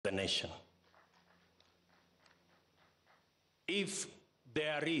nation. If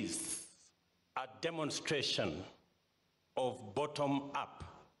there is a demonstration of bottom-up,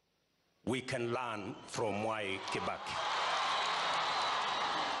 we can learn from Mwai Kibaki.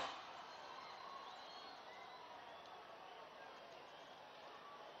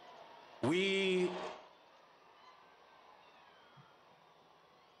 We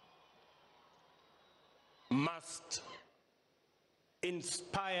must,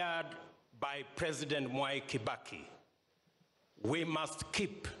 inspired by President Mwai Kibaki, we must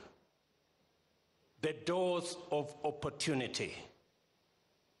keep the doors of opportunity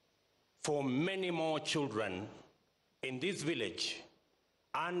for many more children in this village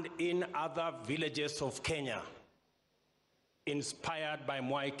and in other villages of Kenya, inspired by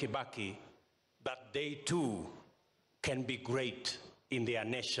Mwai Kibaki, that they too can be great in their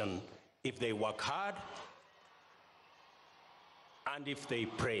nation if they work hard and if they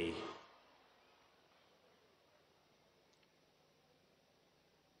pray.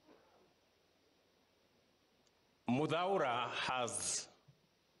 Muthaura has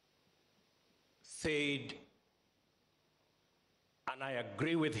said, and I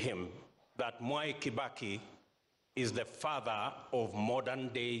agree with him, that Mwai Kibaki is the father of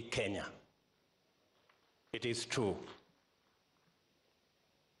modern-day Kenya. It is true.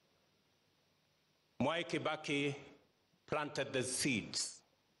 Mwai Kibaki planted the seeds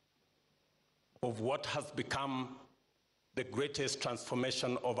of what has become the greatest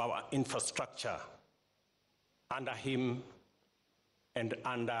transformation of our infrastructure under him and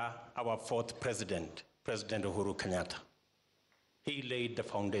under our fourth president, President Uhuru Kenyatta. He laid the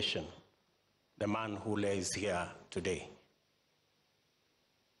foundation, the man who lays here today.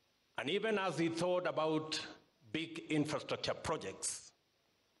 And even as he thought about big infrastructure projects,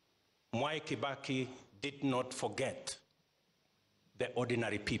 Mwai Kibaki did not forget the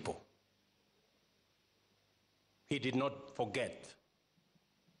ordinary people. He did not forget.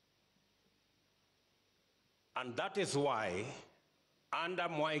 And that is why, under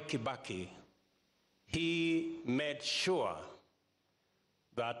Mwai Kibaki, he made sure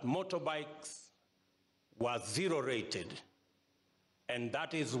that motorbikes were zero-rated, and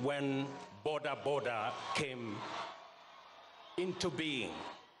that is when Border came into being.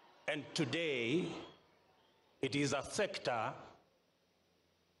 And today, it is a sector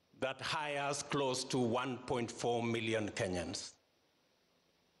that hires close to 1.4 million Kenyans.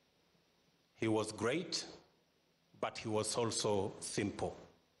 He was great, but he was also simple.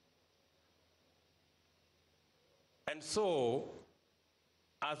 And so,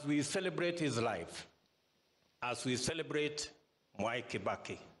 as we celebrate his life, as we celebrate Mwai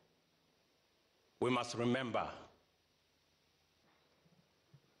Kibaki, we must remember,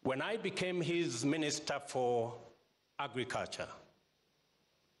 when I became his Minister for Agriculture,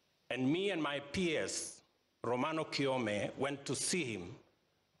 and me and my peers, Romano Kiome, went to see him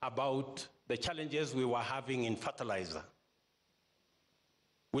about the challenges we were having in fertilizer,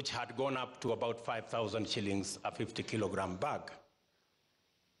 which had gone up to about 5,000 shillings a 50-kilogram bag.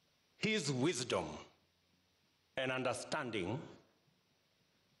 His wisdom and understanding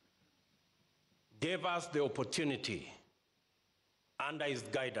gave us the opportunity, under his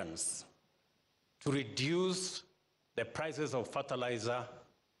guidance, to reduce the prices of fertilizer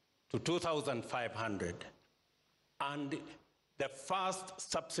to 2,500, and the first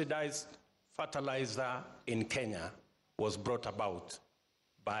subsidized fertilizer in Kenya was brought about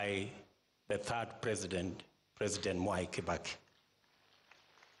by the third president, President Mwai Kibaki.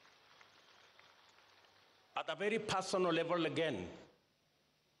 At a very personal level again,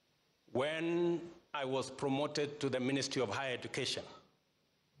 when I was promoted to the Ministry of Higher Education,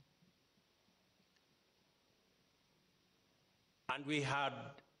 and we had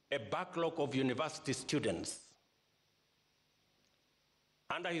a backlog of university students,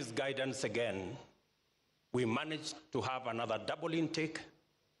 under his guidance again, we managed to have another double intake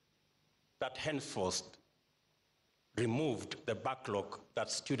that henceforth removed the backlog that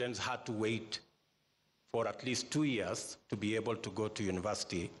students had to wait for at least 2 years to be able to go to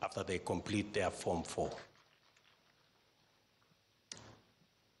university after they complete their Form 4.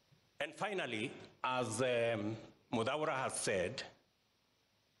 And finally, as Muthaura has said,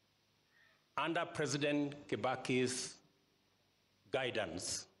 under President Kibaki's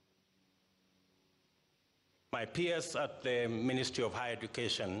guidance, my peers at the Ministry of Higher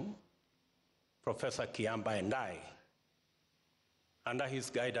Education, Professor Kiamba and I, under his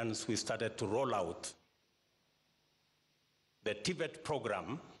guidance, we started to roll out the TVET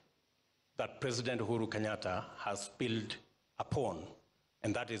program that President Uhuru Kenyatta has built upon,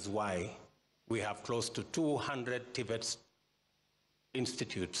 and that is why we have close to 200 TVETs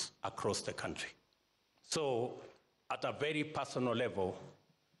institutes across the country. So at a very personal level,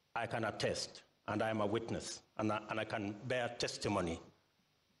 I can attest, and I am a witness, and I can bear testimony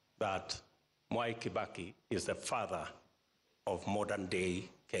that Mwai Kibaki is the father of modern day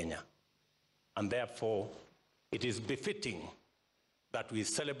Kenya. And therefore, it is befitting that we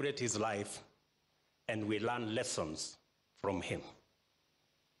celebrate his life and we learn lessons from him.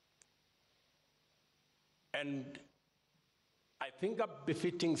 And I think a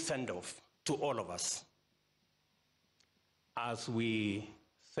befitting send-off to all of us as we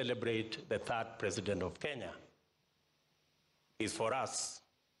celebrate the third president of Kenya is for us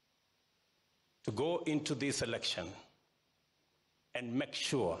to go into this election and make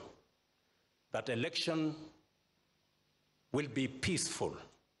sure that election will be peaceful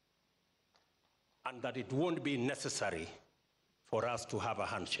and that it won't be necessary for us to have a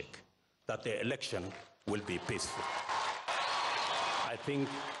handshake, that the election will be peaceful. I think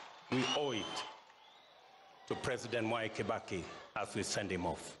we owe it to President Mwai Kibaki as we send him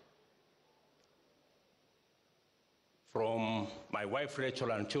off. From my wife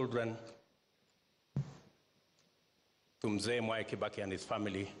Rachel and children to Mzee Mwai Kibaki and his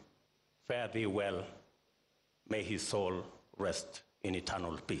family, fare thee well. May his soul rest in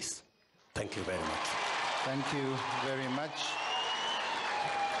eternal peace. Thank you very much. Thank you very much.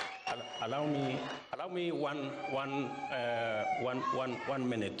 Allow me one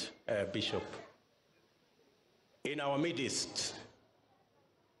minute, Bishop. In our midst,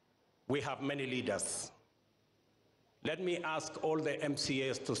 we have many leaders. Let me ask all the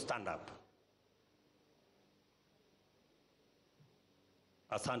MCAs to stand up.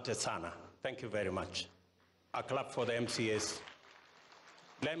 Asante sana. Thank you very much. A clap for the MCAs.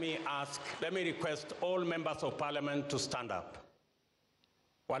 Let me request all members of parliament to stand up.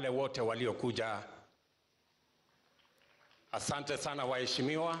 Wale wote waliokuja, asante sana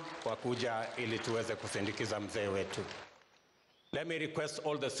waheshimiwa kwa kuja ili tuweze kusindikiza mzee wetu. Let me request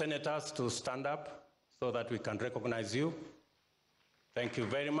all the senators to stand up so that we can recognize you. Thank you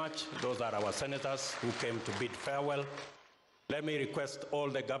very much. Those are our senators who came to bid farewell. Let me request all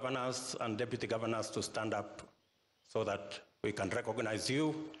the governors and deputy governors to stand up so that we can recognize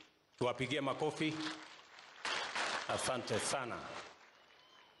you. Tuwapigie makofi. Asante sana.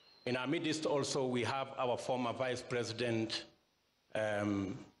 In our midst also, we have our former Vice President,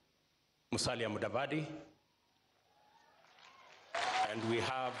 Musalia Mudavadi, and we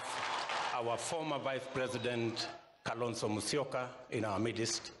have our former Vice President, Kalonzo Musyoka, in our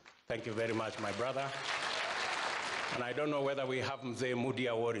midst. Thank you very much, my brother. And I don't know whether we have Mzee Mudi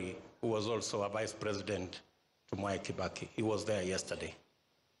Awori, who was also a Vice President to Mwai Kibaki. He was there yesterday.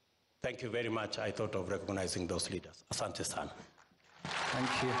 Thank you very much. I thought of recognizing those leaders. Asante sana.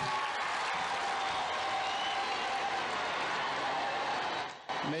 Thank you.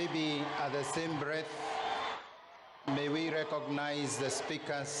 Maybe at the same breath, may we recognize the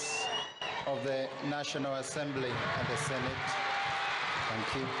speakers of the National Assembly and the Senate.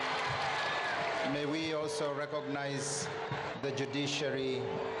 Thank you. May we also recognize the judiciary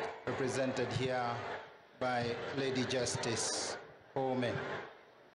represented here by Lady Justice Ome.